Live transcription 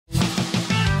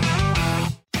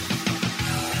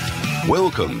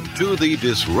Welcome to the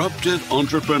Disruptive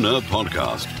Entrepreneur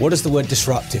Podcast. What does the word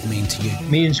disruptive mean to you? It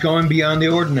means going beyond the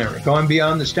ordinary, going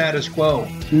beyond the status quo.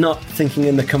 Not thinking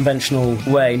in the conventional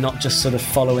way, not just sort of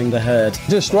following the herd.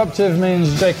 Disruptive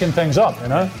means shaking things up, you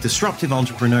know? Disruptive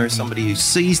entrepreneur is somebody who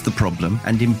sees the problem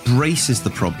and embraces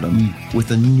the problem with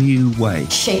a new way.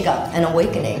 Shake up and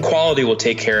awakening. Quality will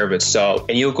take care of itself,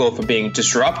 and you'll go from being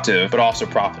disruptive but also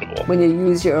profitable. When you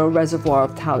use your reservoir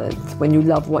of talent, when you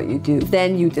love what you do,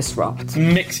 then you disrupt.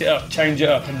 Mix it up, change it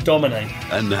up, and dominate.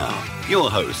 And now, your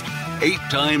host, 8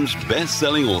 times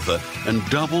best-selling author and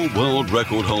double world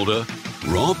record holder,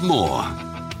 Rob Moore.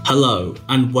 Hello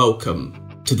and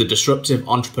welcome to the Disruptive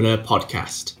Entrepreneur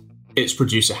Podcast. It's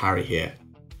producer Harry here.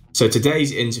 So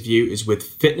today's interview is with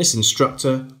fitness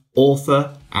instructor,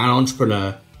 author, and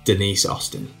entrepreneur Denise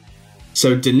Austin.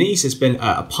 So Denise has been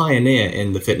a pioneer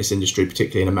in the fitness industry,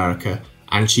 particularly in America,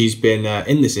 and she's been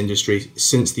in this industry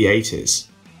since the 80s.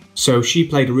 So she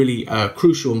played a really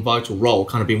crucial and vital role,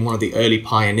 kind of being one of the early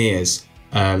pioneers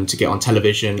to get on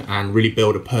television and really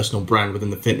build a personal brand within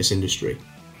the fitness industry.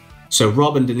 So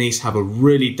Rob and Denise have a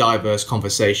really diverse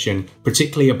conversation,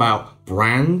 particularly about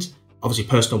brand. Obviously,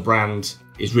 personal brand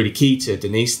is really key to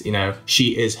Denise. You know,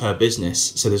 she is her business.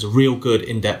 So there's a real good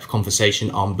in-depth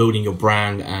conversation on building your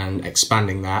brand and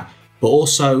expanding that, but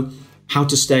also how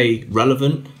to stay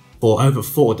relevant for over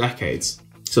 4 decades.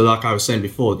 So like I was saying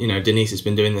before, you know, Denise has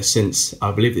been doing this since,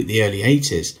 I believe, the early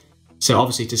 80s. So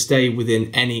obviously to stay within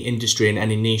any industry and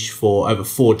any niche for over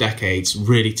 4 decades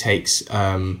really takes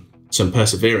some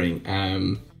persevering.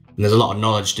 And there's a lot of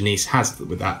knowledge Denise has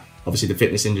with that. Obviously the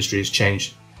fitness industry has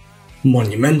changed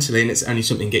monumentally and it's only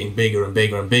something getting bigger and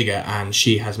bigger and bigger. And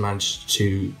she has managed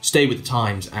to stay with the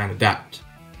times and adapt.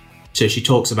 So she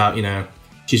talks about, you know,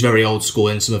 she's very old school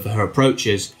in some of her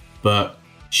approaches, but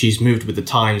she's moved with the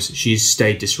times, she's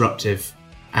stayed disruptive,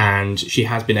 and she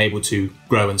has been able to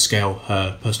grow and scale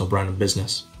her personal brand and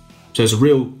business. So it's a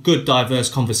real good, diverse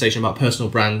conversation about personal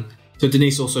brand. So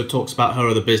Denise also talks about her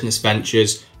other business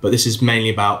ventures, but this is mainly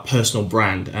about personal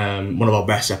brand, one of our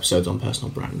best episodes on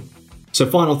personal brand. So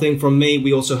final thing from me,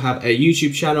 we also have a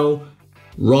YouTube channel,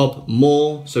 Rob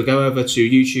Moore. So go over to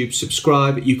YouTube,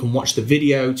 subscribe. You can watch the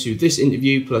video to this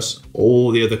interview plus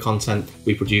all the other content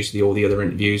we produce, all the other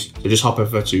interviews. So just hop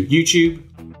over to YouTube,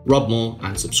 Rob Moore,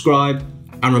 and subscribe.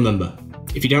 And remember,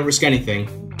 if you don't risk anything,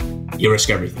 you risk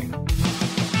everything.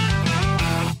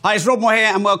 Hi, it's Rob Moore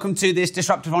here, and welcome to this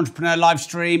Disruptive Entrepreneur live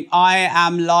stream. I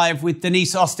am live with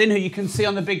Denise Austin, who you can see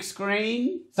on the big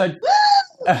screen. So.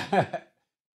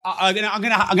 I'm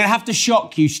gonna have to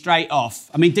shock you straight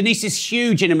off. I mean, Denise is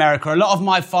huge in America. A lot of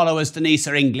my followers, Denise,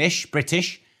 are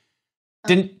British.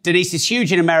 Denise is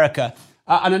huge in America.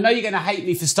 And I know you're going to hate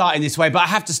me for starting this way, but I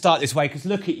have to start this way because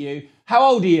look at you. How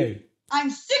old are you?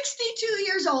 I'm 62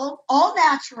 years old, all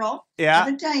natural. Yeah. I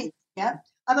haven't done it yet.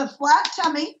 I have a flat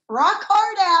tummy, rock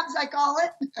hard abs, I call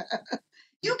it.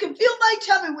 You can feel my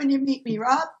tummy when you meet me,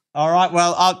 Rob. All right.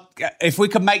 Well, if we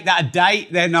can make that a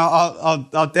date, then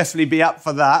I'll definitely be up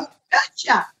for that.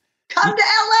 Gotcha. Come to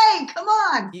LA. Come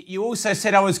on. You also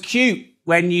said I was cute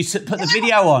when you put the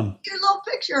video on. Your little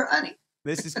picture, honey.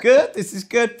 This is good. This is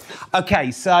good.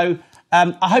 Okay. So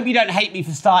I hope you don't hate me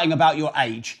for starting about your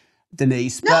age,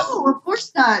 Denise. No, of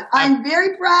course not. I'm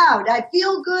very proud. I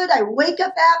feel good. I wake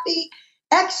up happy.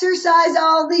 Exercise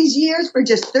all these years for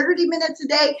just 30 minutes a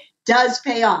day does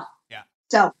pay off. Yeah.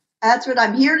 So that's what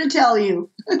I'm here to tell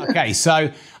you. Okay, so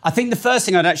I think the first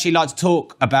thing I'd actually like to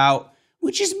talk about,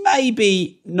 which is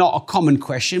maybe not a common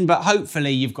question, but hopefully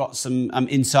you've got some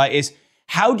insight, is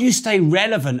how do you stay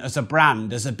relevant as a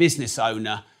brand, as a business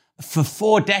owner for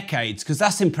 4 decades? Because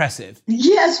that's impressive.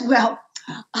 Yes, well,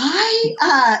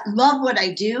 I love what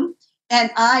I do. And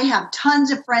I have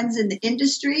tons of friends in the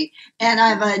industry, and I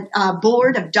have a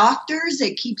board of doctors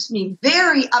that keeps me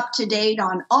very up to date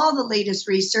on all the latest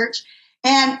research.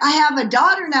 And I have a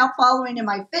daughter now following in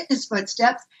my fitness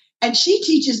footsteps, and she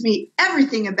teaches me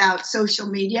everything about social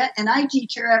media, and I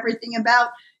teach her everything about,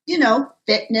 you know,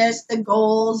 fitness, the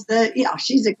goals,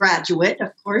 she's a graduate,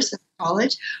 of course, of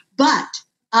college, but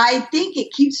I think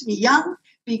it keeps me young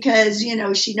because, you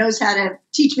know, she knows how to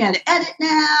teach me how to edit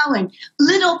now and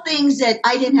little things that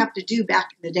I didn't have to do back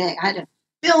in the day. I had a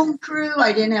film crew.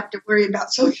 I didn't have to worry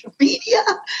about social media.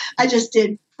 I just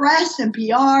did press and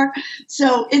PR.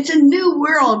 So it's a new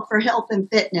world for health and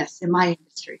fitness in my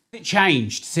industry. It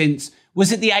changed since,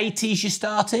 was it the 80s you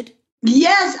started?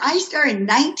 Yes, I started in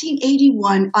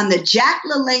 1981 on the Jack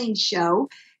LaLanne show.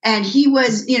 And he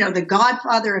was, you know, the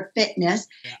godfather of fitness.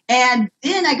 Yeah. And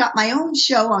then I got my own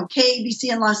show on KABC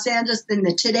in Los Angeles, then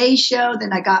the Today Show.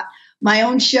 Then I got my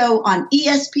own show on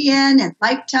ESPN and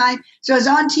Lifetime. So I was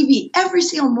on TV every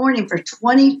single morning for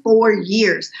 24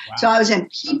 years. Wow. So I was in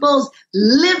people's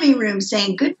living rooms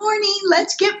saying, good morning,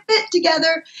 let's get fit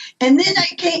together. And then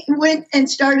I went and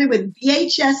started with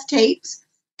VHS tapes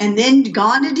and then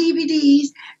gone to DVDs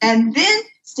and then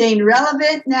staying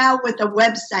relevant now with a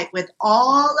website with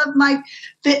all of my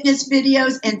fitness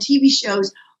videos and TV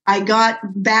shows. I got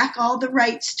back all the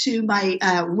rights to my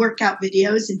workout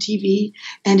videos and TV,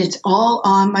 and it's all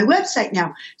on my website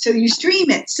now. So you stream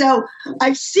it. So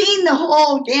I've seen the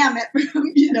whole gamut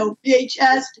from,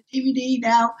 VHS to DVD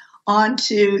now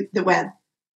onto the web.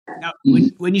 Now,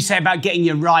 when you say about getting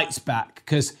your rights back,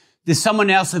 because there's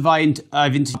someone else I've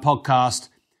interviewed a podcast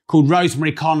called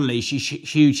Rosemary Connolly. She's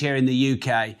huge here in the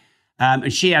UK.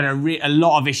 And she had a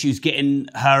lot of issues getting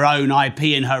her own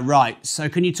IP and her rights. So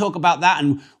can you talk about that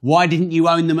and why didn't you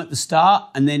own them at the start?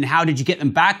 And then how did you get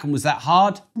them back? And was that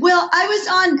hard? Well, I was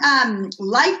on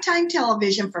Lifetime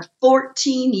television for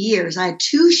 14 years. I had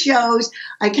 2 shows.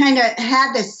 I kind of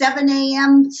had the 7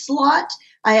 a.m. slot.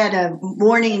 I had a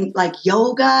morning like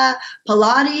yoga,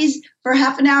 Pilates for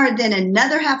half an hour, then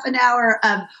another half an hour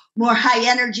of more high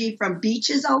energy from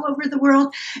beaches all over the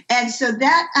world. And so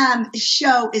that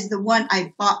show is the one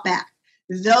I bought back.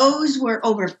 Those were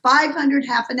over 500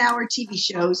 half-an-hour TV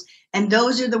shows, and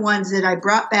those are the ones that I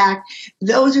brought back.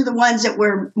 Those are the ones that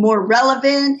were more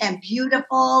relevant and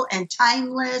beautiful and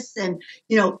timeless and,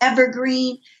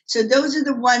 evergreen. So those are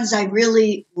the ones I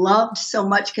really loved so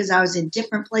much because I was in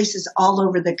different places all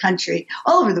over the country,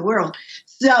 all over the world.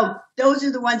 So those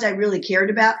are the ones I really cared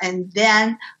about. And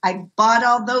then I bought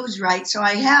all those rights. So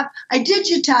I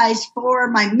digitized for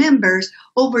my members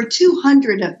over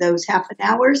 200 of those half an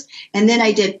hours. And then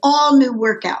I did all new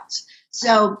workouts.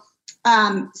 So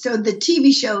the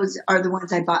TV shows are the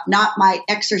ones I bought, not my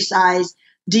exercise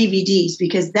DVDs,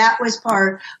 because that was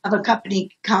part of a company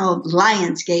called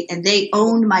Lionsgate, and they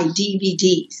owned my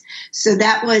DVDs. So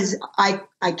that was, I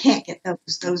can't get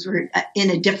those. Those were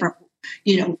in a different,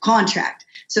 contract.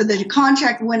 So the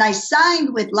contract, when I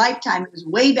signed with Lifetime, it was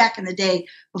way back in the day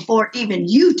before even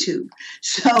YouTube.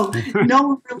 So no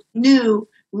one really knew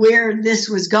where this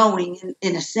was going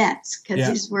in a sense, because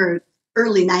these were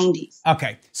early 90s.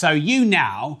 Okay. So you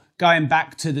now, going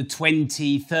back to the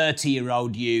 20,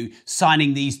 30-year-old you,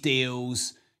 signing these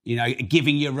deals,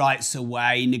 giving your rights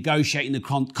away, negotiating the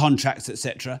contracts,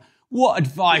 etc. What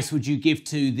advice would you give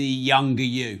to the younger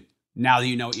you now that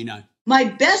you know what you know? My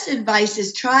best advice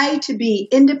is try to be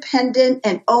independent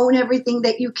and own everything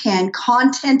that you can.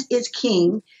 Content is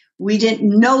king. We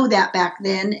didn't know that back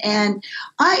then. And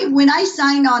when I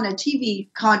signed on a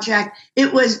TV contract,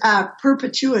 it was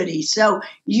perpetuity. So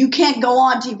you can't go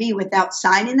on TV without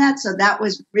signing that. So that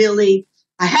was really,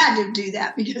 I had to do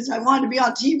that because I wanted to be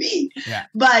on TV. Yeah.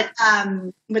 But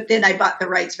then I bought the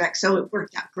rights back. So it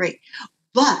worked out great.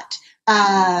 But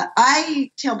I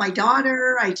tell my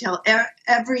daughter, I tell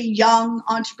every young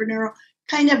entrepreneur,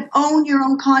 kind of own your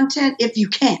own content if you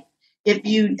can. If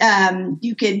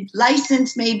you could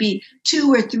license maybe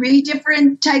 2 or 3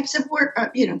 different types of work,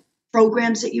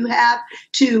 programs that you have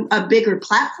to a bigger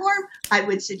platform, I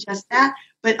would suggest that.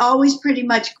 But always pretty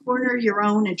much corner your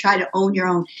own and try to own your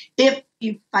own if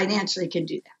you financially can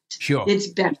do that. Sure. It's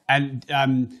better. And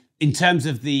in terms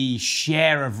of the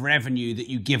share of revenue that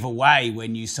you give away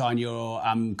when you sign your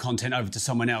content over to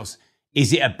someone else,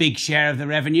 is it a big share of the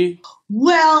revenue?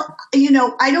 Well,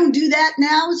 I don't do that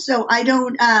now, so I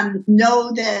don't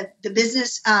know the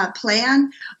business plan.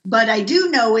 But I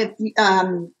do know if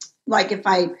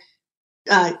I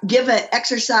give an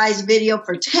exercise video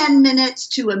for 10 minutes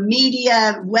to a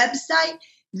media website,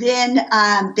 then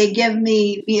they give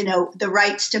me, the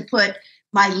rights to put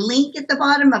my link at the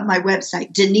bottom of my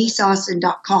website,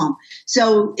 DeniseAustin.com.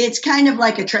 So it's kind of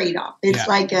like a trade-off. It's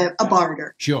like a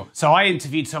barter. Sure. So I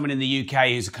interviewed someone in the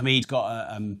UK who's a comedian,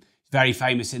 got very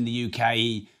famous in the UK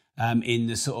in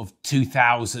the sort of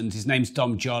 2000s. His name's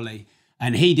Dom Jolly.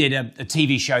 And he did a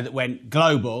TV show that went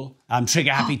global,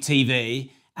 Trigger Happy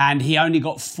TV, and he only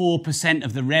got 4%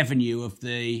 of the revenue of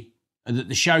the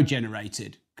show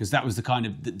generated, because that was the kind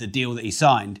of the deal that he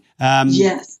signed.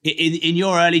 Yes. In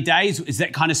your early days, is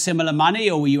that kind of similar money,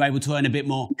 or were you able to earn a bit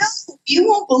more? No, you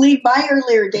won't believe my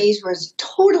earlier days was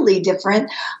totally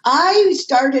different. I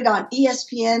started on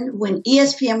ESPN when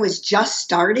ESPN was just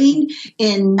starting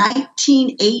in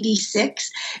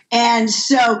 1986. And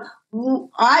so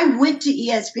I went to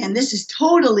ESPN. This is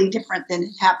totally different than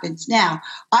it happens now.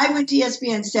 I went to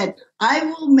ESPN and said, I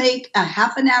will make a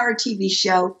half an hour TV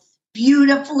show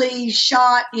beautifully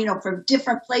shot, from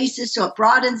different places. So it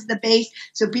broadens the base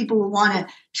so people will want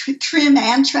to trim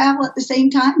and travel at the same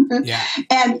time. Yeah.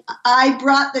 And I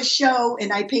brought the show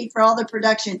and I paid for all the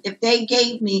production if they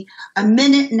gave me a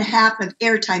minute and a half of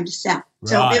airtime to sell. Right.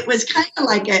 So it was kind of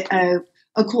like a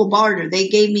cool barter. They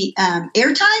gave me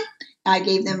airtime. I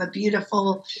gave them a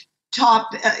beautiful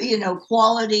top,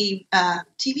 quality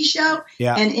TV show.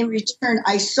 Yeah. And in return,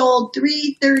 I sold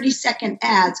 3 30-second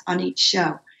ads on each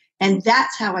show. And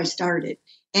that's how I started.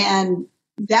 And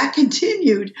that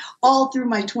continued all through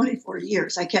my 24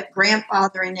 years. I kept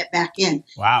grandfathering it back in.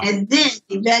 Wow. And then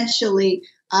eventually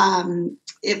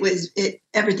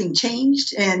everything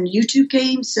changed and YouTube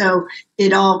came. So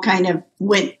it all kind of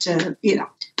went to,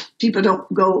 people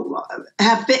don't go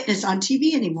have fitness on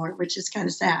TV anymore, which is kind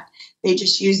of sad. They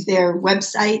just use their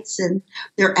websites and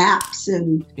their apps,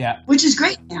 and which is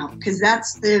great now because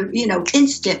that's the,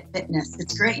 instant fitness.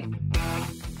 It's great.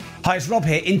 Hi, it's Rob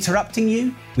here, interrupting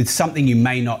you with something you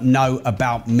may not know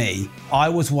about me. I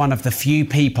was one of the few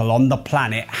people on the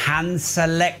planet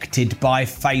hand-selected by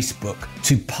Facebook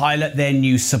to pilot their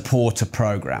new supporter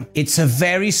program. It's a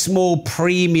very small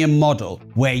premium model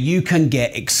where you can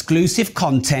get exclusive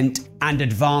content and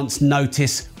advance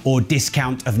notice or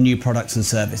discount of new products and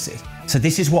services. So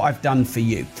this is what I've done for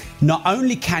you. Not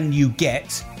only can you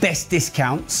get best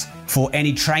discounts for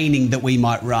any training that we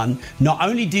might run, not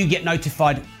only do you get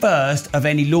notified first of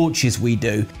any launches we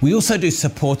do, we also do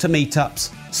supporter meetups,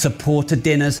 supporter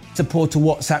dinners, supporter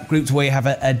WhatsApp groups where you have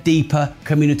a deeper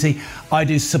community. I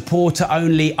do supporter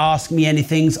only Ask Me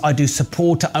Anythings. I do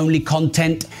supporter only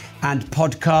content and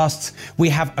podcasts. We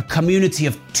have a community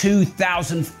of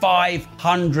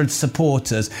 2,500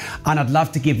 supporters, and I'd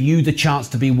love to give you the chance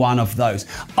to be one of those.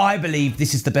 I believe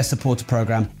this is the best supporter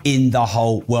program in the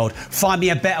whole world. Find me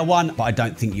a better one, but I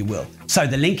don't think you will. So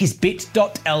the link is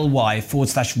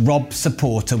bit.ly/Rob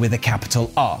Supporter with a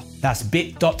capital R. That's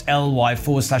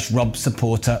bit.ly/Rob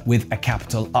Supporter with a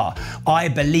capital R. I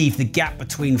believe the gap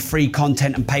between free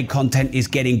content and paid content is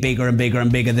getting bigger and bigger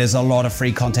and bigger. There's a lot of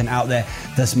free content out there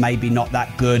that's maybe not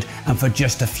that good. And for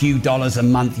just a few dollars a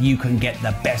month, you can get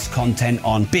the best content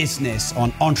on business,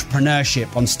 on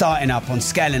entrepreneurship, on starting up, on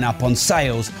scaling up, on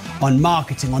sales, on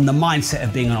marketing, on the mindset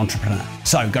of being an entrepreneur.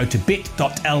 So go to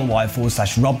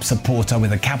bit.ly/Rob Supporter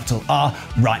with a capital R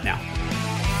right now.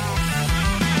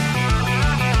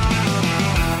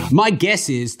 My guess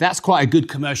is that's quite a good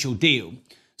commercial deal.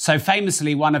 So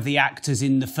famously, one of the actors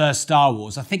in the first Star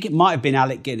Wars, I think it might have been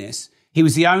Alec Guinness, he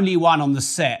was the only one on the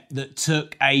set that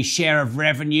took a share of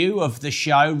revenue of the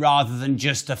show rather than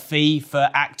just a fee for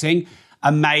acting,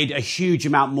 and made a huge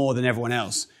amount more than everyone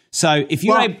else. So if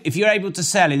you're able to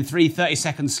sell in 3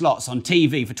 30-second slots on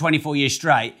TV for 24 years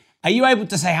straight, are you able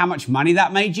to say how much money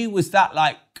that made you? Was that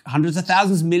like hundreds of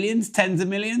thousands, millions, tens of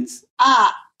millions?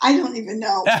 I don't even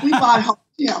know. We bought home.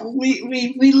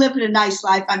 We lived a nice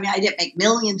life. I mean, I didn't make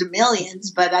millions and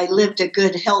millions, but I lived a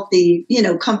good, healthy,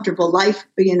 comfortable life.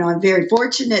 I'm very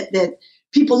fortunate that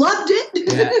people loved it.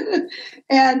 Yeah.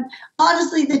 And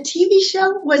honestly, the TV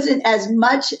show wasn't as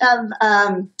much of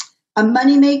a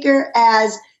moneymaker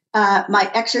as my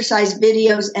exercise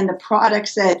videos and the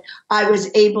products that I was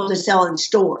able to sell in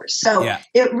stores. So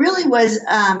it really was,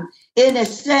 in a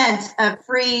sense, a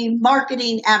free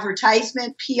marketing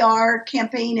advertisement PR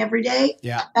campaign every day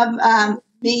of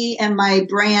me and my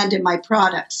brand and my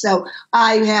products. So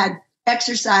I had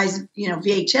exercise,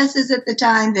 VHSs at the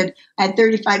time that had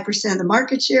 35% of the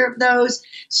market share of those.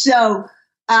 So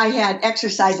I had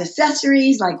exercise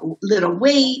accessories like little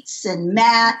weights and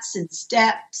mats and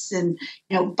steps and,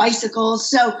 bicycles.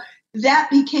 So that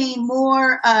became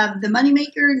more of the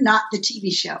moneymaker, not the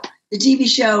TV show. The TV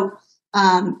show,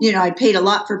 I paid a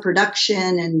lot for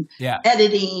production and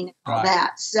editing, all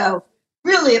that. So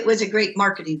really, it was a great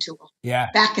marketing tool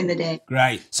back in the day.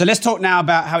 Great. So let's talk now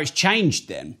about how it's changed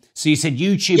then. So you said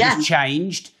YouTube has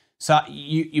changed. So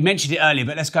you mentioned it earlier,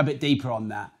 but let's go a bit deeper on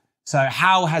that. So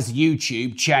how has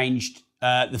YouTube changed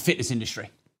the fitness industry?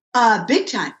 Big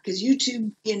time, because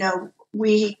YouTube,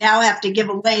 we now have to give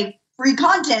away free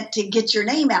content to get your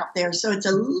name out there. So it's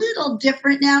a little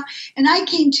different now. And I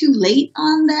came too late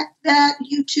on that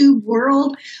YouTube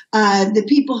world. The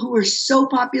people who are so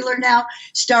popular now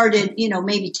started,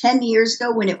 maybe 10 years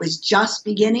ago when it was just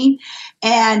beginning.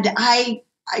 And I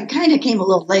kind of came a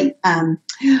little late.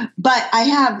 But I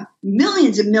have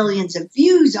millions and millions of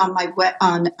views on my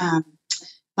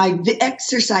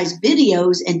exercise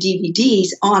videos and DVDs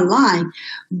online,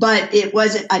 but it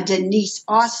wasn't a Denise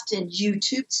Austin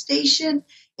YouTube station.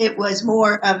 It was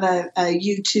more of a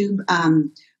YouTube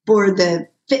for the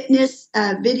fitness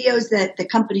videos that the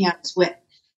company I was with.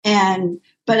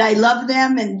 But but I love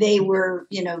them, and they were,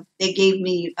 they gave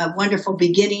me a wonderful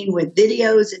beginning with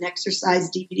videos and exercise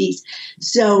DVDs.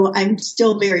 So I'm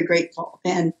still very grateful.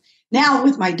 And now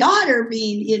with my daughter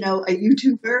being, a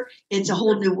YouTuber, it's a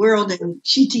whole new world, and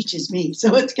she teaches me.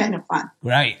 So it's kind of fun.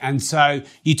 Great. And so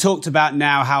you talked about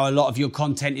now how a lot of your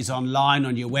content is online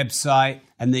on your website,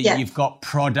 and that you've got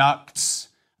products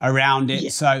around it.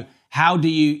 Yes. So how do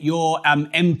your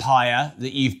empire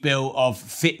that you've built of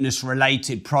fitness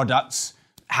related products,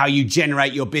 how you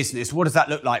generate your business, what does that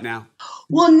look like now?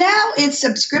 Well, now it's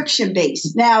subscription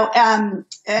based. Now,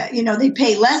 they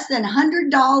pay less than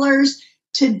 $100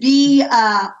 to be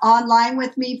online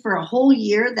with me for a whole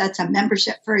year. That's a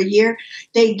membership for a year.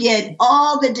 They get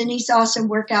all the Denise Austin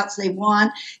workouts they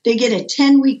want. They get a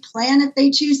 10-week plan if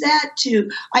they choose that.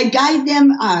 I guide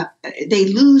them. They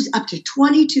lose up to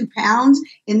 22 pounds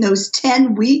in those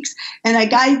 10 weeks. And I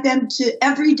guide them to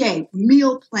everyday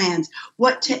meal plans,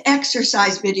 what to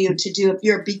exercise video to do if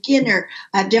you're a beginner,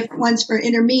 different ones for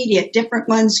intermediate, different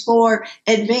ones for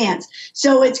advanced.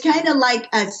 So it's kind of like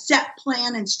a set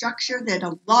plan and structure that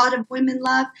a lot of women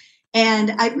love.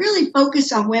 And I really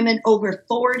focus on women over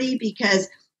 40 because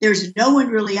there's no one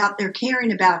really out there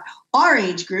caring about our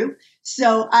age group.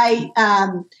 So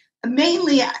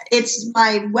mainly it's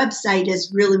my website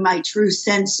is really my true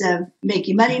sense of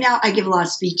making money now. I give a lot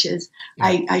of speeches.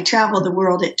 I travel the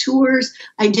world at tours.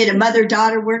 I did a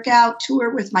mother-daughter workout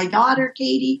tour with my daughter,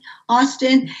 Katie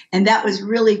Austin, and that was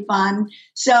really fun.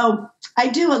 So I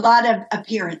do a lot of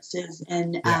appearances,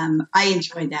 and I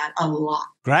enjoy that a lot.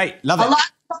 Great. Love it. A lot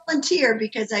of volunteer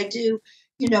because I do,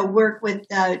 work with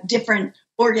different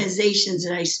organizations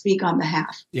that I speak on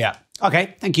behalf. Yeah.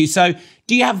 Okay. Thank you. So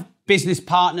do you have business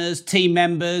partners, team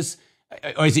members,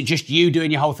 or is it just you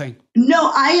doing your whole thing? No,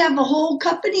 I have a whole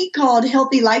company called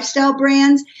Healthy Lifestyle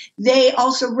Brands. They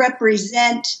also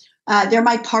represent, they're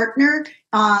my partner.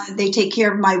 They take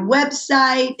care of my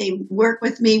website. They work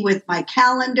with me with my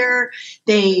calendar.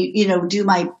 They, do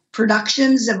my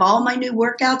productions of all my new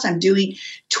workouts. I'm doing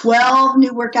 12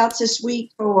 new workouts this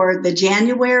week for the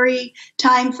January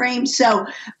timeframe. So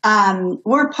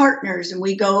we're partners, and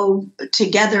we go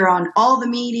together on all the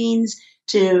meetings.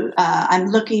 I'm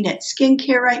looking at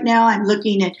skincare right now. I'm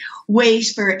looking at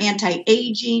ways for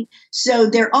anti-aging. So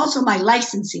they're also my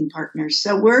licensing partners.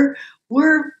 So we're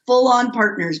full-on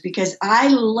partners because I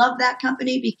love that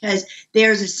company because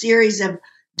there's a series of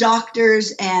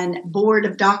doctors and board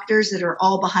of doctors that are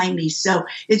all behind me. So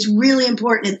it's really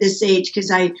important at this age because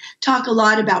I talk a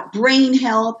lot about brain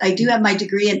health. I do have my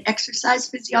degree in exercise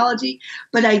physiology,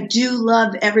 but I do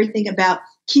love everything about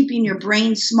keeping your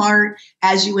brain smart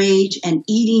as you age and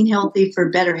eating healthy for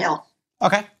better health.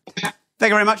 Okay. Thank you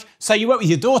very much. So you work with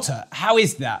your daughter. How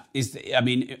is that?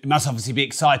 It must obviously be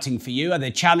exciting for you. Are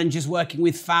there challenges working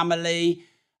with family?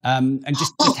 And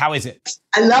just how is it?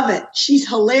 I love it. She's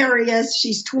hilarious.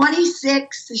 She's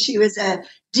 26. She was a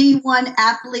D1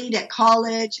 athlete at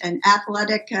college, an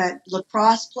athletic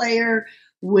lacrosse player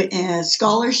with a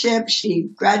scholarship. She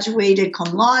graduated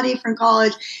cum laude from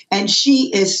college, and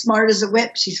she is smart as a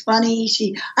whip. She's funny.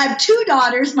 I have two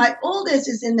daughters. My oldest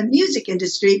is in the music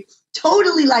industry,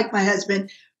 totally like my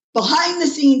husband, behind the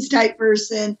scenes type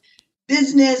person.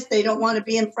 Business. They don't want to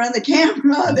be in front of the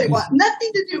camera. They want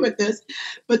nothing to do with this,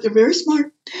 but they're very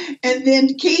smart. And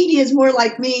then Katie is more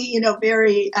like me,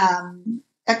 very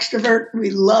extrovert.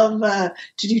 We love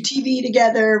to do TV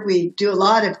together. We do a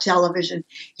lot of television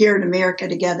here in America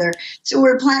together. So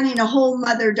we're planning a whole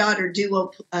mother-daughter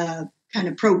duo kind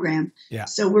of program. Yeah.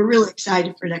 So we're really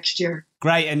excited for next year.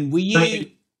 Great. And were you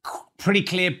pretty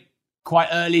clear quite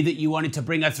early that you wanted to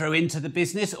bring her through into the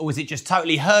business, or was it just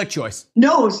totally her choice?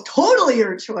 No, it was totally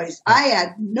her choice. I had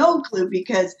no clue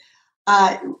because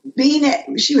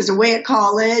she was away at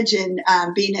college and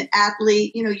being an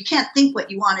athlete, you can't think what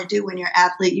you want to do when you're an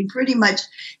athlete. You pretty much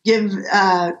give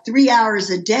 3 hours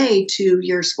a day to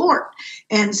your sport.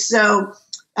 And so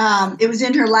it was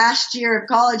in her last year of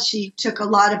college. She took a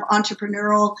lot of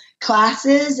entrepreneurial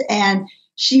classes, and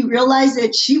she realized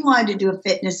that she wanted to do a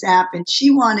fitness app and she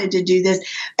wanted to do this.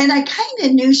 And I kind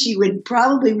of knew she would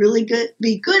probably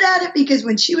be good at it because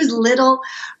when she was little,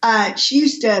 I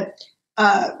used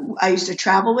to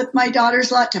travel with my daughters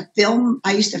a lot to film.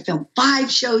 I used to film 5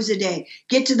 shows a day,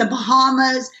 get to the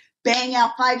Bahamas, bang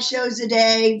out 5 shows a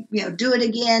day, do it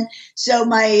again. So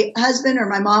my husband or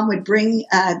my mom would bring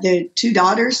the 2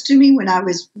 daughters to me when I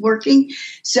was working.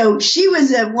 So she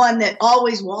was the one that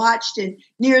always watched and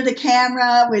near the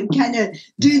camera would kind of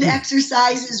do the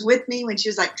exercises with me when she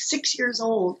was like 6 years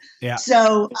old. Yeah.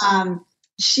 So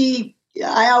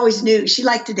I always knew she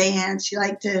liked to dance. She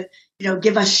liked to,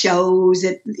 give us shows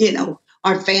at,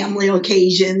 our family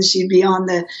occasions. She'd be on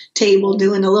the table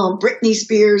doing a little Britney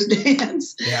Spears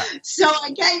dance. Yeah. So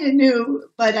I kind of knew,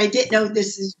 but I didn't know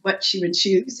this is what she would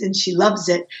choose, and she loves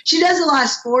it. She does a lot of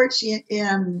sports. She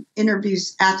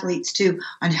interviews athletes too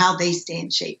on how they stay in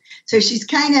shape. So she's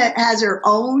kind of has her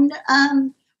own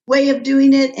way of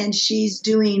doing it, and she's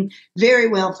doing very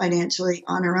well financially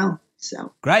on her own.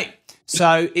 So great.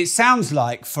 So it sounds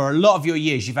like for a lot of your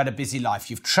years, you've had a busy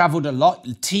life. You've traveled a lot.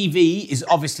 TV is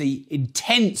obviously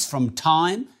intense from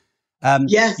time.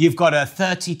 Yes. You've got a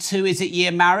 32, is it,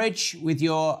 year marriage with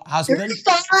your husband?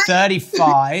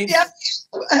 35. Yep.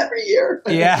 Every year.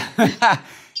 Yeah.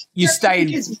 You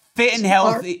stay fit and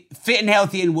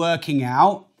healthy and working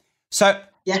out. So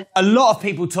a lot of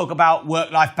people talk about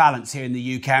work-life balance here in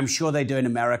the UK. I'm sure they do in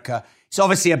America. It's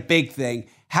obviously a big thing.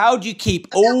 How do you keep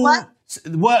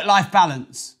work-life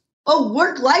balance? Oh,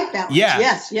 work-life balance. Yeah.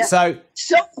 Yes. So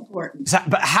important.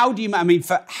 But how do you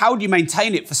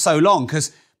maintain it for so long?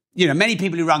 Because, many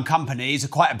people who run companies are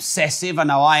quite obsessive. I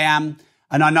know I am.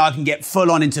 And I know I can get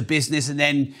full on into business and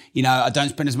then, I don't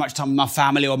spend as much time with my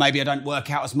family, or maybe I don't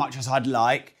work out as much as I'd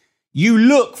like. You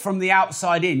look from the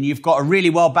outside in, you've got a really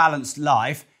well-balanced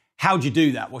life. How do you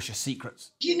do that? What's your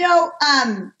secrets?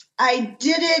 I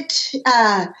did it.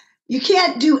 You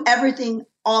can't do everything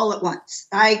all at once.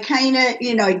 I kind of,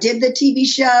 I did the TV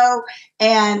show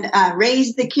and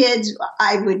raised the kids.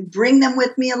 I would bring them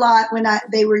with me a lot when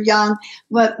they were young.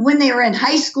 But when they were in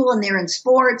high school and they were in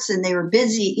sports and they were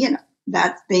busy,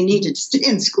 that they needed to stay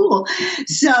in school.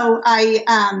 So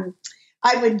I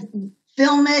would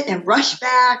film it and rush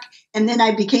back. And then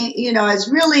I became, I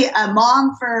was really a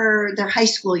mom for their high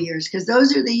school years, because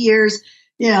those are the years,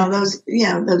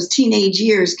 those teenage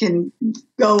years can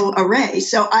go array.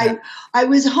 So I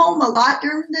was home a lot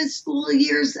during the school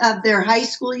years of their high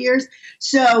school years.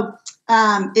 So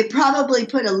it probably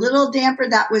put a little damper.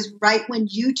 That was right when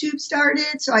YouTube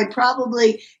started. So and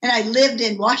I lived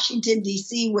in Washington,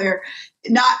 D.C., where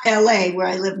not L.A., where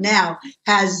I live now,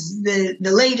 has the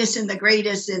latest and the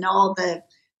greatest and all the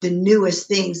newest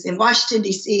things. In Washington,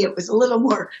 D.C., it was a little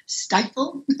more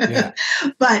stifled. Yeah.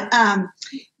 But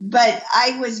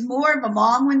I was more of a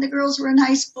mom when the girls were in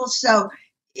high school. So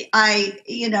I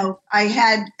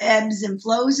had ebbs and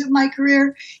flows of my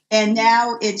career. And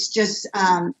now it's just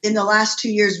in the last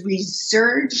 2 years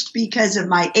resurged because of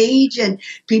my age, and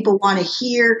people want to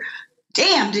hear,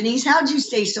 damn, Denise, how'd you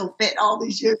stay so fit all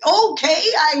these years? Okay,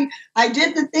 I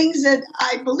did the things that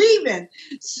I believe in.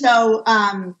 So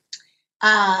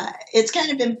it's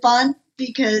kind of been fun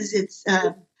because it's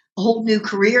a whole new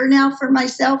career now for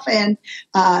myself, and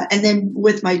then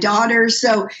with my daughter.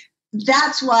 So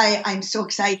that's why I'm so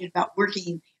excited about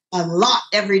working a lot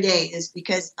every day, is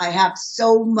because I have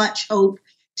so much hope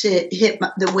to hit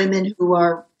the women who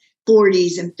are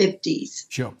 40s and 50s.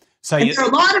 Sure. So there are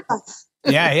a lot of us.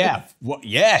 Yeah.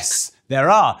 Yes, there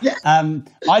are. Yeah.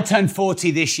 I turned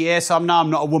 40 this year, so I'm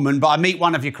not a woman, but I meet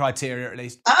one of your criteria at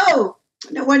least. Oh,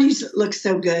 no wonder you look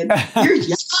so good. You're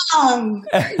young.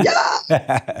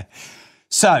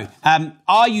 So,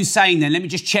 are you saying then, let me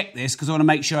just check this because I want to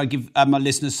make sure I give my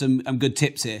listeners some good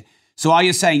tips here. So are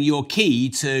you saying your key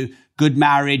to good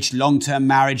marriage, long-term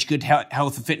marriage, good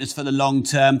health and fitness for the long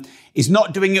term is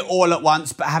not doing it all at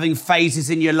once, but having phases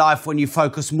in your life when you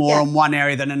focus more on one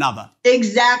area than another?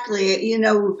 Exactly.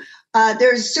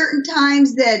 There's certain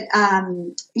times that,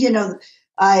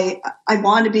 I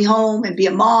want to be home and be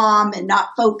a mom and not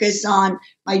focus on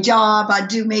my job. I'd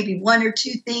do maybe 1 or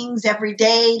 2 things every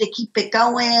day to keep it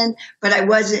going, but it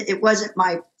wasn't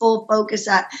my full focus.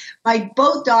 My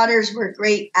both daughters were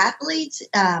great athletes.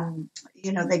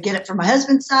 They get it from my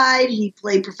husband's side. He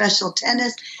played professional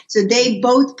tennis. So they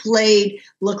both played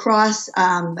lacrosse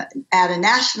at a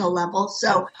national level.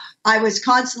 So I was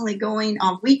constantly going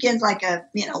on weekends like a,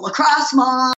 lacrosse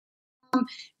mom,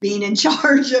 being in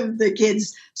charge of the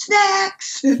kids'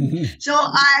 snacks. So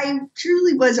I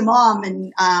truly was a mom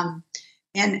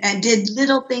and did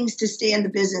little things to stay in the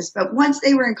business. But once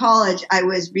they were in college, I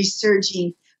was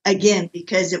resurging again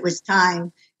because it was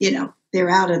time, they're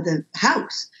out of the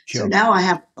house. Sure. So now I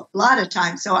have a lot of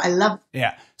time. So I love it.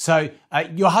 Yeah. So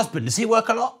your husband, does he work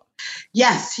a lot?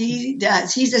 Yes, he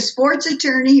does. He's a sports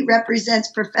attorney. He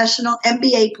represents professional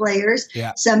NBA players.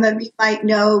 Yeah. Some of you might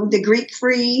know the Greek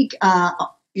Freak,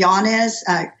 Giannis,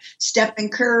 Stephen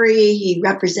Curry. He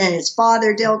represented his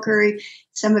father, Dale Curry.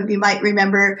 Some of you might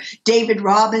remember David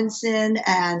Robinson.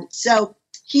 And so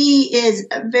he is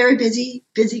a very busy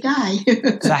guy.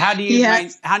 So how do you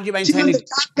maintain 2 of the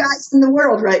top guys in the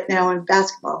world right now in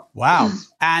basketball? Wow.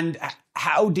 And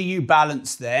how do you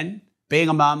balance then being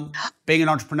a mum, being an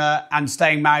entrepreneur, and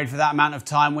staying married for that amount of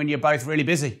time when you're both really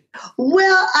busy?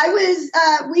 Well,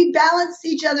 we balanced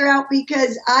each other out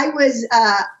because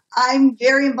I'm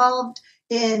very involved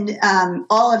in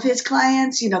all of his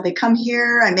clients. They come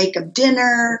here, I make them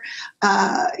dinner.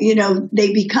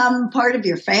 They become part of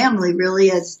your family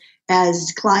really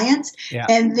as clients. Yeah.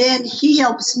 And then he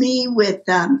helps me with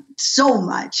so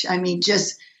much. I mean,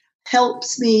 just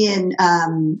helps me in,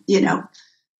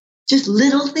 just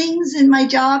little things in my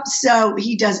job. So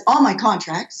he does all my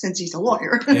contracts since he's a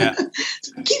lawyer. Yeah.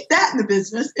 So keep that in the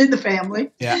business, in the family.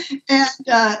 Yeah. And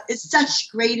it's such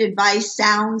great advice,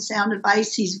 sound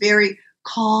advice. He's very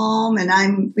calm, and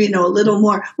I'm, a little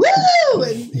more woo,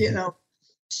 and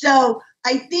So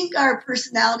I think our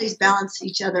personalities balance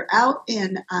each other out,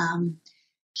 and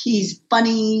he's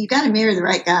funny. You got to marry the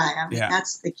right guy. I mean,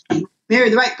 that's the key. Marry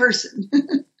the right person.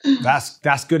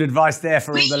 That's good advice there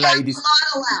for all the ladies. We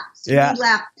have a lot of laughs. Yeah. We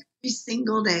laugh every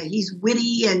single day. He's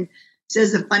witty and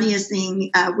says the funniest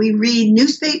thing. We read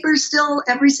newspapers still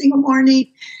every single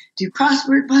morning, do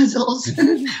crossword puzzles,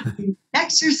 we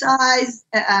exercise.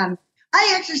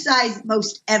 I exercise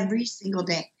most every single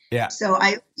day. Yeah. So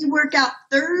I only work out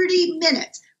 30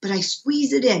 minutes, but I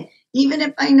squeeze it in. Even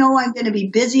if I know I'm going to be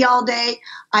busy all day,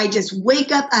 I just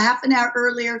wake up a half an hour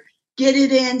earlier, get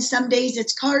it in. Some days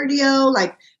it's cardio,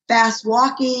 like fast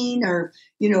walking or,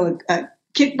 a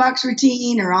kickbox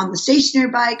routine or on the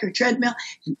stationary bike or treadmill.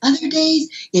 And other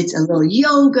days it's a little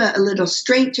yoga, a little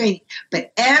strength training.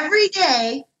 But every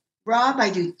day, Rob, I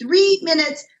do 3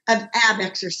 minutes of ab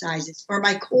exercises for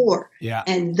my core. Yeah.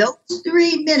 And those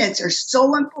 3 minutes are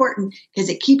so important because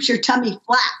it keeps your tummy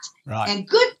flat. Right. And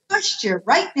good posture.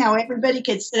 Right now, everybody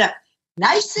can sit up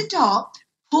nice and tall,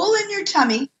 pull in your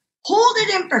tummy, hold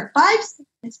it in for 5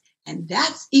 seconds, and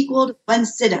that's equal to 1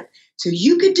 sit-up. So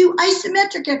you could do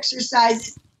isometric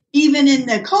exercises even in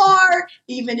the car,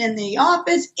 even in the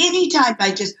office, anytime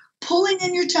by just pulling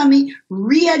in your tummy,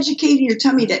 re-educating your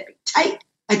tummy to be tight,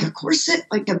 like a corset,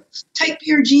 like a tight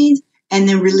pair of jeans, and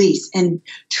then release. And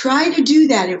try to do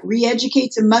that. It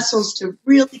re-educates the muscles to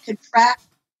really contract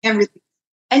and release.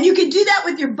 And you can do that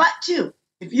with your butt too.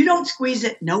 If you don't squeeze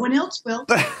it, no one else will.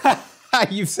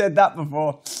 You've said that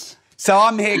before. So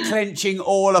I'm here clenching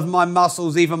all of my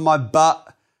muscles, even my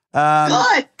butt.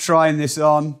 Good. Trying this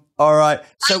on. All right.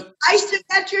 So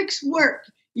isometrics work.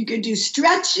 You could do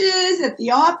stretches at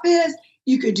the office.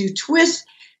 You could do twists.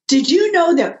 Did you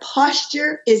know that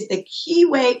posture is the key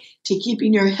way to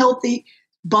keeping your healthy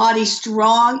body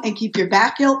strong and keep your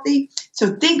back healthy?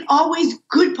 So think always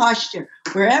good posture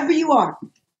wherever you are,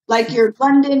 like your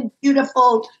London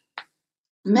beautiful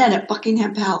men at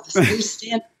Buckingham Palace. They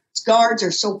stand, guards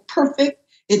are so perfect.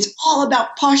 It's all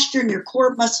about posture and your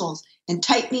core muscles and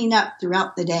tightening up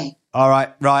throughout the day. All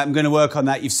right. I'm going to work on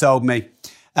that. You've sold me.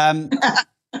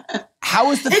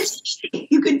 How is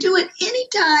you can do it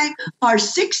anytime. Our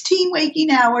 16 waking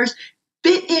hours,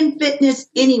 fit in fitness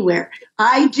anywhere.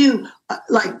 I do,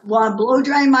 while I'm blow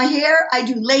drying my hair, I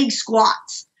do leg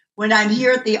squats. When I'm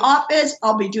here at the office,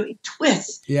 I'll be doing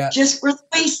twists just for the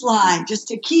waistline, just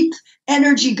to keep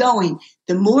energy going.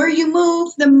 The more you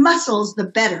move the muscles, the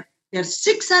better. You have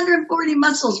 640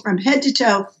 muscles from head to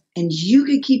toe, and you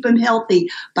can keep them healthy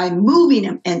by moving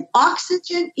them. And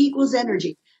oxygen equals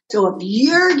energy. So if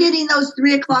you're getting those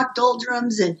 3 o'clock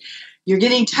doldrums and you're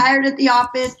getting tired at the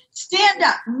office, stand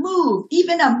up, move.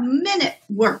 Even a minute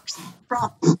works.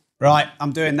 Promise. Right,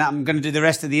 I'm doing that. I'm going to do the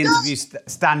rest of the interview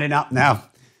standing up now.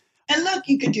 And look,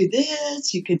 you could do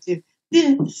this, you could do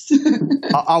this.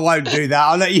 I won't do that.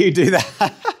 I'll let you do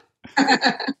that.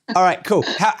 All right, cool.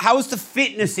 How has the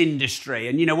fitness industry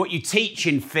and, what you teach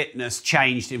in fitness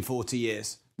changed in 40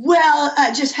 years? Well,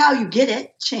 just how you get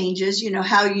it changes,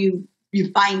 how you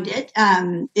find it.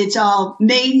 It's all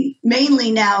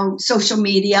mainly now social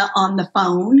media on the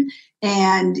phone,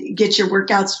 and get your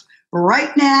workouts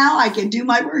right now. I can do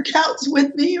my workouts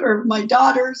with me or my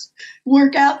daughter's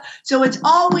workout. So it's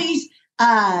always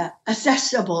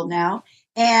accessible now.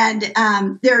 And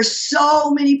there are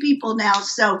so many people now.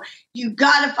 So you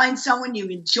got to find someone you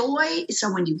enjoy,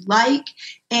 someone you like.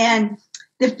 And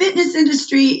the fitness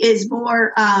industry is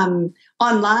more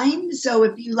online. So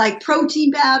if you like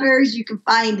protein powders, you can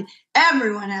find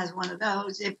everyone has one of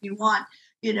those. If you want,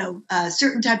 a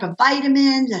certain type of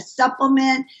vitamins, a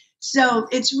supplement. So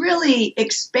it's really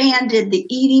expanded the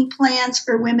eating plans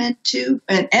for women too,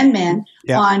 and men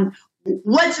on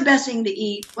what's the best thing to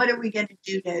eat. What are we going to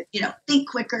do to, think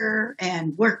quicker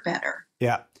and work better?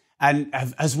 Yeah. And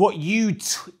has what you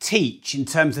teach in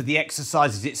terms of the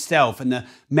exercises itself and the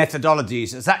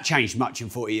methodologies, has that changed much in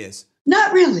 40 years?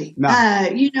 Not really. No.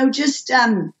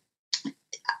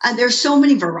 there's so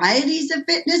many varieties of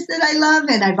fitness that I love.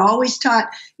 And I've always taught,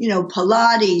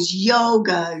 Pilates,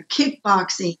 yoga,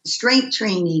 kickboxing, strength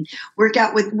training,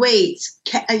 workout with weights,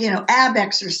 ab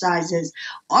exercises,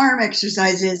 arm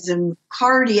exercises, and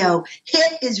cardio.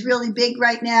 HIIT is really big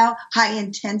right now, high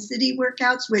intensity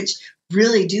workouts, which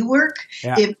really do work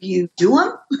if you do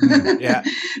them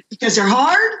because they're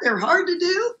hard to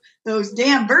do. Those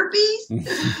damn burpees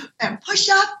and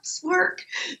push-ups work.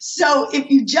 So if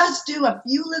you just do a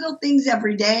few little things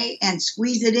every day and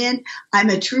squeeze it in, I'm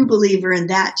a true believer in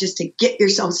that, just to get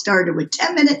yourself started with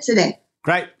 10 minutes a day.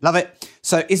 Great. Love it.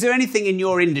 So is there anything in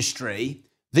your industry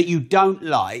that you don't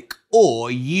like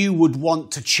or you would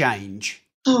want to change?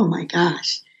 Oh my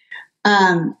gosh.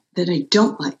 That I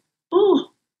don't like.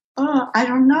 I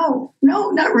don't know.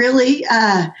 No, not really.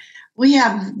 We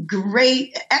have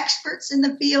great experts in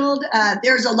the field.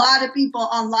 There's a lot of people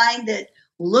online that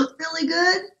look really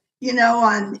good,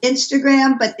 on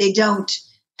Instagram, but they don't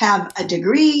have a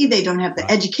degree. They don't have the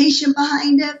education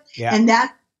behind it. Yeah. And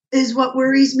that is what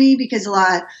worries me, because a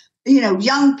lot of,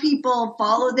 young people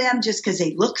follow them just because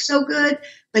they look so good,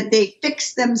 but they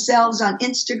fix themselves on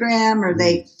Instagram, or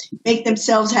they make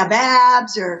themselves have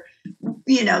abs, or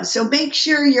so make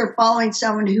sure you're following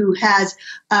someone who has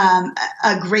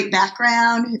a great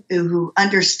background, who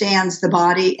understands the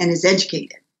body and is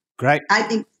educated. Great. I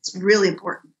think it's really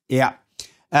important. Yeah.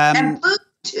 And food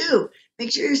too.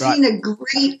 Make sure you're seeing a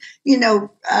great,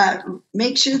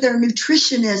 make sure they're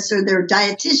nutritionists or they're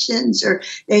dietitians, or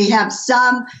they have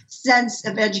some sense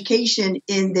of education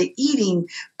in the eating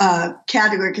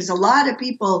category, because a lot of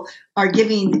people are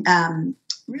giving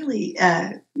really,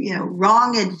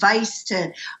 wrong advice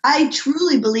to. I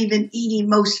truly believe in eating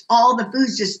most all the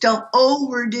foods. Just don't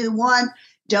overdo one.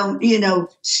 Don't,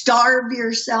 starve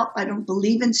yourself. I don't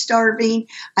believe in starving.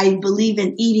 I believe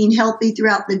in eating healthy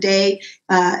throughout the day.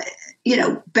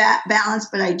 Balance,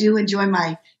 but I do enjoy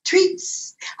my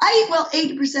treats. I eat well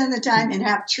 80% of the time and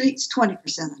have treats 20% of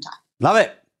the time. Love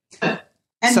it.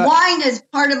 And wine is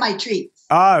part of my treats.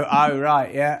 Oh,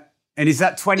 right, yeah. And is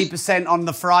that 20% on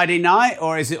the Friday night,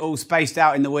 or is it all spaced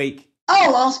out in the week?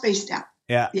 Oh, all spaced out.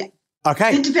 Yeah. Yeah.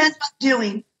 Okay. It depends what I'm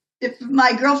doing. If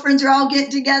my girlfriends are all getting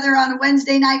together on a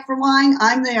Wednesday night for wine,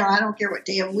 I'm there. I don't care what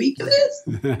day of the week it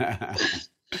is.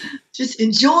 Just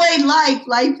enjoy life.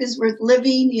 Life is worth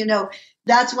living.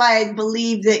 That's why I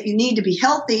believe that you need to be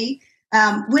healthy.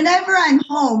 Whenever I'm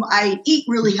home, I eat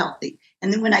really healthy.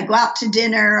 And then when I go out to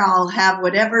dinner, I'll have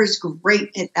whatever is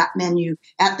great at that menu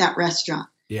at that restaurant.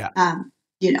 Yeah.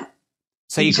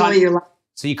 So enjoy your life.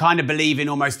 So you kind of believe in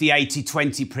almost the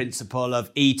 80-20 principle of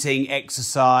eating,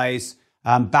 exercise,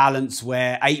 balance,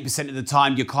 where 80% of the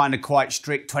time you're kind of quite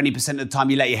strict, 20% of the time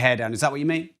you let your hair down. Is that what you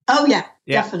mean? Oh, yeah.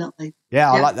 Definitely.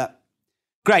 Yeah, I like that.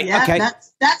 Great. Yeah, okay.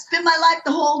 That's been my life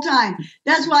the whole time.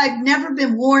 That's why I've never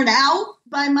been worn out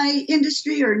by my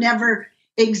industry, or never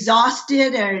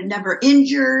exhausted, or never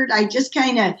injured. I just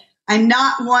I'm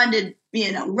not one to,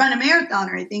 run a marathon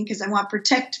or anything, because I want to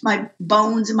protect my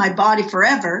bones and my body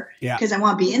forever. Yeah. Because I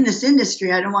want to be in this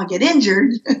industry. I don't want to get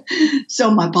injured. So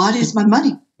my body is my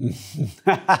money.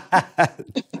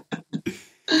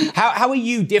 How are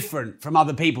you different from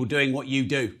other people doing what you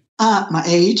do? My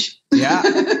age. Yeah.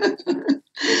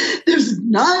 There's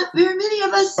not very many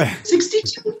of us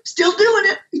 62 still doing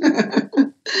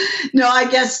it. No, I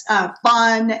guess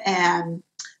fun, and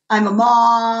I'm a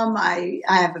mom. I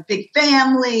have a big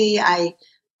family. I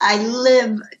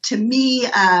live, to me,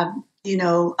 a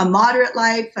moderate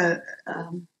life.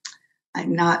 I'm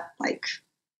not like,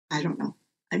 I don't know.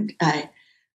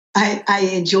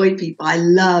 I enjoy people. I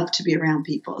love to be around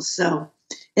people. So,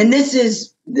 and this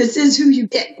is who you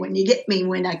get when you get me.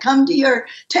 When I come to your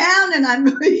town and I'm,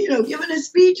 giving a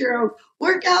speech or a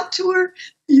workout tour,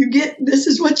 this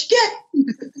is what you get.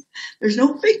 There's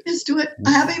no fakeness to it.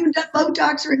 I haven't even done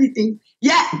Botox or anything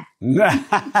yet.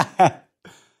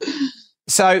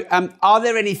 So, are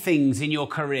there any things in your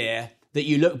career that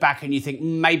you look back and you think,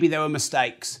 maybe there were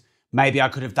mistakes? Maybe I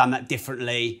could have done that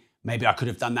differently. Maybe I could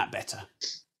have done that better.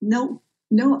 No,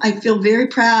 I feel very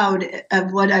proud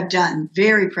of what I've done.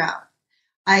 Very proud.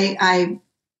 So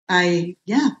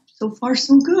far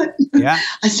so good. Yeah.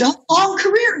 I still have a long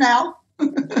career now.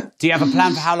 Do you have a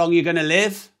plan for how long you're going to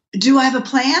live? Do I have a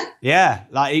plan? Yeah.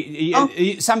 Like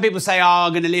some people say,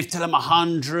 I'm going to live till I'm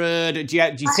 100. Do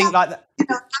you think like that?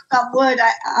 Knock on wood,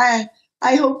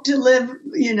 I hope to live,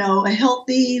 a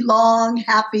healthy, long,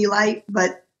 happy life,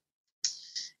 but,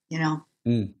 I'm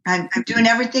doing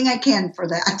everything I can for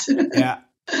that. Yeah.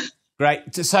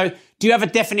 Great. So do you have a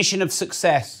definition of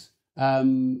success?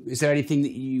 Is there anything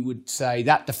that you would say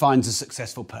that defines a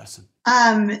successful person?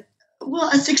 Well,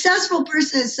 a successful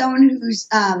person is someone who's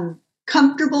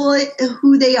comfortable at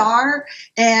who they are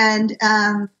and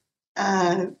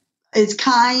is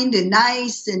kind and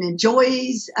nice and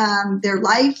enjoys their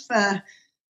life,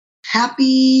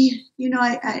 happy,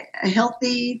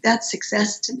 healthy. That's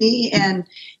success to me. And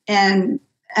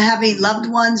having loved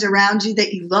ones around you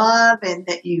that you love and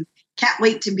that you can't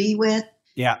wait to be with.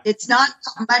 Yeah. It's not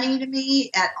money to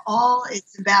me at all.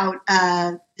 It's about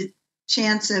the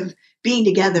chance of being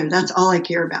together. That's all I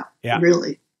care about. Yeah.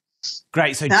 Really.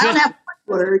 Great. So I don't have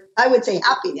one word. I would say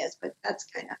happiness, but that's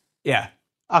kind of. Yeah.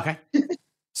 Okay.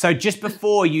 So just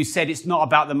before you said it's not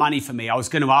about the money for me, I was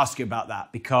going to ask you about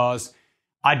that because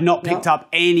I'd not picked up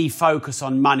any focus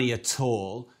on money at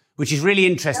all, which is really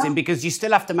interesting because you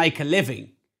still have to make a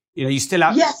living. You still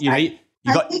have, yes, I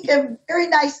make a very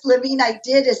nice living. I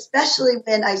did, especially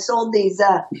when I sold these,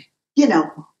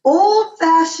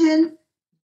 old-fashioned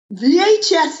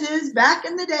VHSs back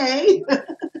in the day.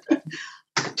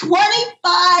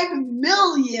 25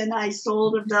 million I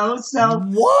sold of those. So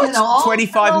what?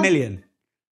 25 million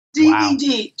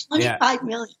DVD. Wow. 25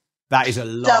 million. That is a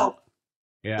lot. So,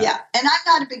 yeah. And I'm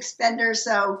not a big spender,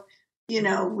 so we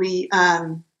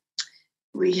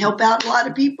help out a lot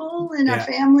of people in our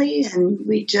family, and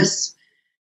we just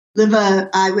live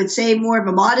I would say more of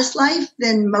a modest life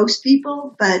than most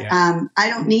people, but I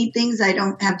don't need things. I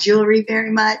don't have jewelry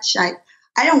very much.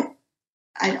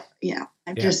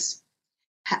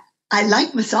 I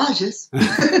like massages.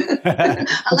 I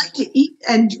like to eat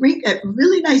and drink at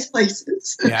really nice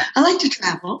places. Yeah. I like to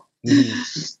travel. Mm-hmm.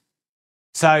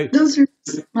 So those are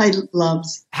my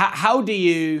loves. How do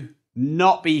you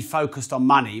not be focused on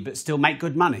money, but still make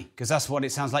good money? Because that's what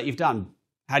it sounds like you've done.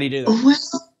 How do you do that? Well,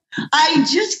 I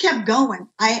just kept going.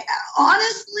 I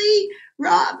honestly,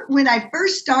 Rob, when I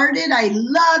first started, I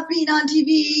loved being on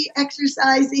TV,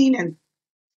 exercising, and,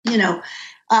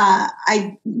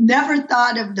 I never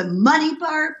thought of the money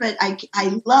part, but I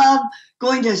love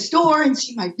going to a store and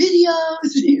see my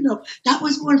videos. That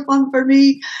was more fun for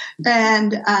me.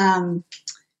 And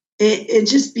it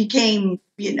just became,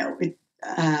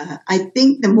 I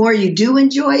think the more you do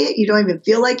enjoy it, you don't even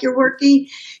feel like you're working.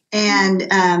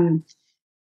 And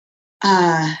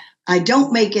I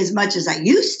don't make as much as I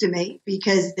used to make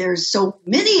because there's so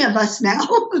many of us now,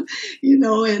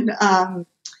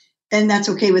 and that's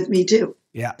okay with me too.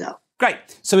 Yeah. So. Great.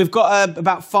 So we've got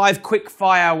about 5 quick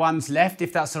fire ones left,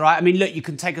 if that's all right. I mean, look, you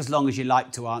can take as long as you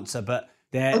like to answer, but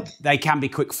they can be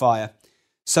quick fire.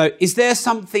 So is there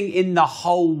something in the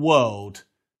whole world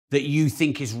that you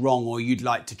think is wrong or you'd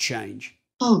like to change?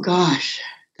 Oh, gosh,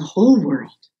 the whole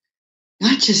world.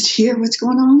 Not just here, what's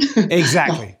going on?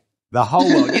 Exactly. The whole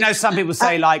world. Some people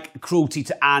say like cruelty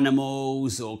to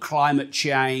animals or climate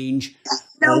change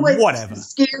or whatever. What's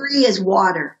scary is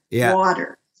water. Yeah.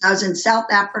 Water. I was in South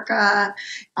Africa.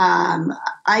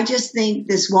 I just think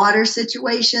this water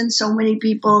situation, so many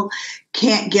people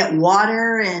can't get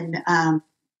water. And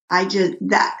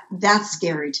that's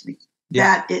scary to me.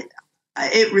 Yeah.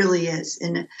 It really is.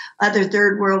 In other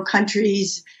third world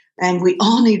countries, and we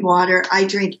all need water. I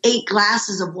drink 8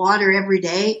 glasses of water every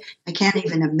day. I can't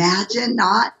even imagine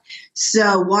not.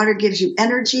 So water gives you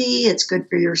energy. It's good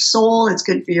for your soul. It's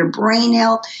good for your brain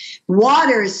health.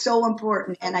 Water is so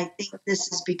important, and I think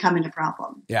this is becoming a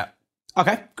problem. Yeah.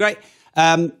 Okay, great.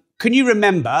 Can you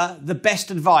remember the best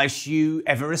advice you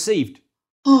ever received?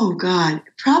 Oh, God.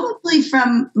 Probably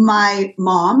from my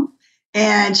mom.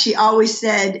 And she always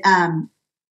said, I'm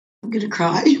going to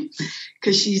cry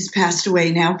because she's passed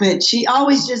away now, but she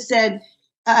always just said,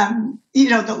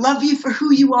 they'll love you for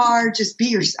who you are. Just be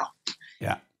yourself.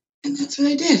 Yeah. And that's what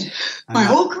I did my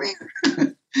whole career.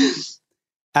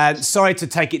 Sorry to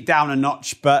take it down a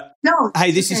notch, but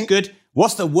hey, this is good.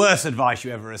 What's the worst advice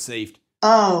you ever received?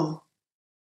 Oh,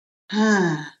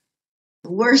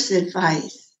 worst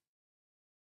advice.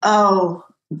 Oh,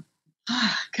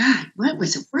 God, what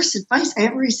was the worst advice I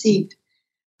ever received?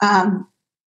 I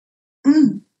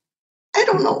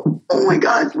don't know. Oh my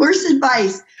God, worst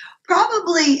advice.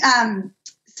 Probably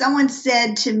someone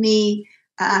said to me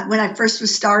when I first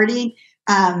was starting,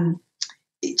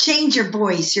 change your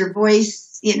voice. Your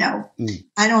voice,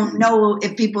 I don't know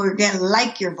if people are going to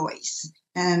like your voice.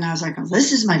 And I was like, oh,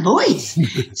 this is my voice.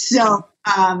 So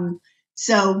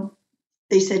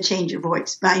they said, change your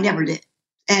voice, but I never did.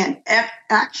 And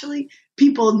actually,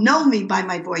 people know me by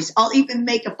my voice. I'll even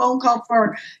make a phone call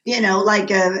for,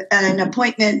 like an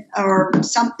appointment or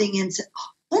something and say,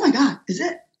 oh my God, is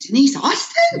it Denise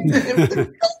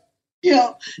Austin?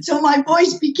 So my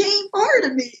voice became part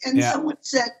of me. And someone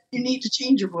said, you need to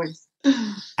change your voice.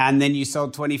 And then you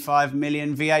sold 25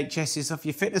 million VHSs of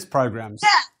your fitness programs.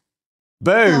 Yeah.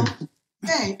 Boom.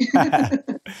 Hey.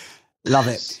 Love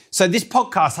it. So this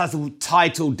podcast has the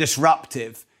title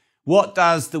Disruptive. What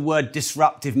does the word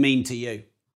disruptive mean to you?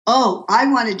 Oh, I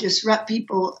want to disrupt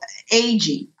people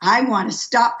aging. I want to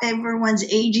stop everyone's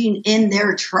aging in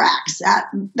their tracks.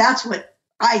 That's what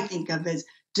I think of as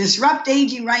disrupt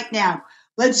aging right now.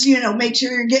 Let's, make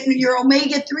sure you're getting your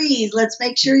omega-3s. Let's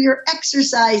make sure you're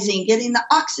exercising, getting the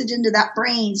oxygen to that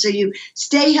brain so you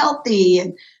stay healthy.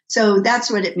 And so that's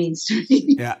what it means to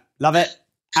me. Yeah, love it.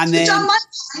 And then, it's on my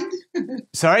mind.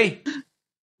 Sorry?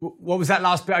 What was that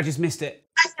last bit? I just missed it.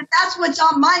 I said, that's what's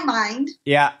on my mind.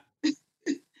 Yeah.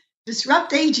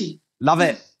 Disrupt aging. Love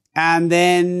it. And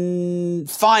then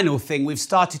final thing we've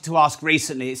started to ask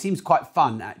recently, it seems quite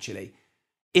fun actually.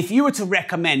 If you were to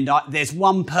recommend, there's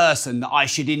one person that I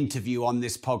should interview on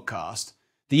this podcast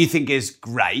that you think is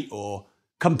great or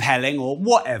compelling or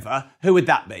whatever, who would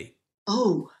that be?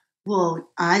 Oh, well,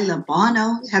 I love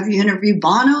Bono. Have you interviewed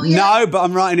Bono yet? No, but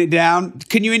I'm writing it down.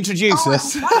 Can you introduce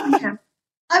us? I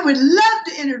would love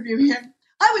to interview him.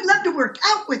 I would love to work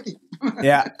out with him.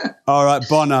 Yeah. All right,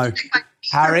 Bono.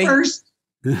 Harry?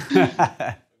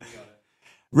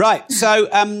 Right. So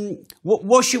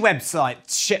what's your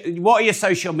website? What are your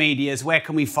social medias? Where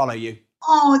can we follow you?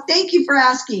 Oh, thank you for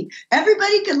asking.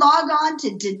 Everybody can log on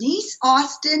to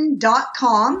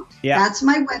deniseaustin.com. Yeah. That's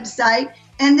my website.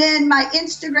 And then my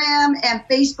Instagram and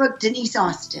Facebook, Denise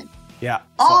Austin. Yeah.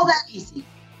 All that easy.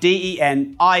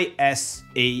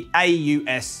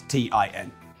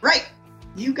 DENISEAUSTIN. Right.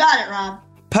 You got it, Rob.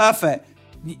 Perfect.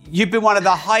 You've been one of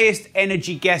the highest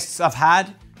energy guests I've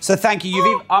had. So thank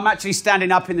you. I'm actually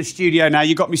standing up in the studio now.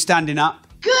 You got me standing up.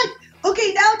 Good.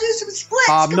 Okay, now do some splits.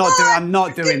 I'm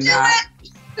not doing that.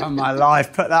 Oh, my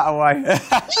life. Put that away.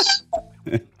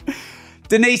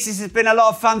 Denise, this has been a lot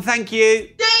of fun. Thank you.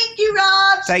 Thank you,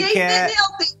 Rob. Take Stay care. fit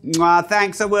and healthy.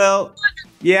 Thanks, I will.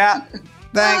 Yeah.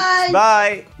 Thanks.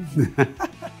 Bye.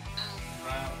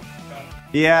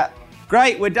 Yeah.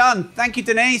 Great. We're done. Thank you,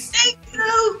 Denise. Thank you.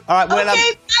 All right. Okay, bye, Rob.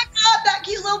 That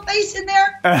cute little face in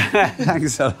there.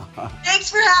 Thanks a lot. Thanks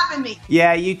for having me.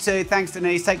 Yeah, you too. Thanks,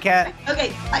 Denise. Take care.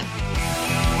 Okay, bye.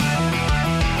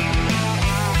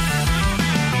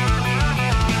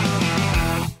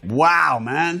 Wow,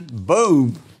 man.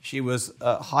 Boom. She was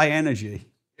high energy.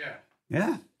 Yeah.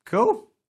 Yeah. Cool.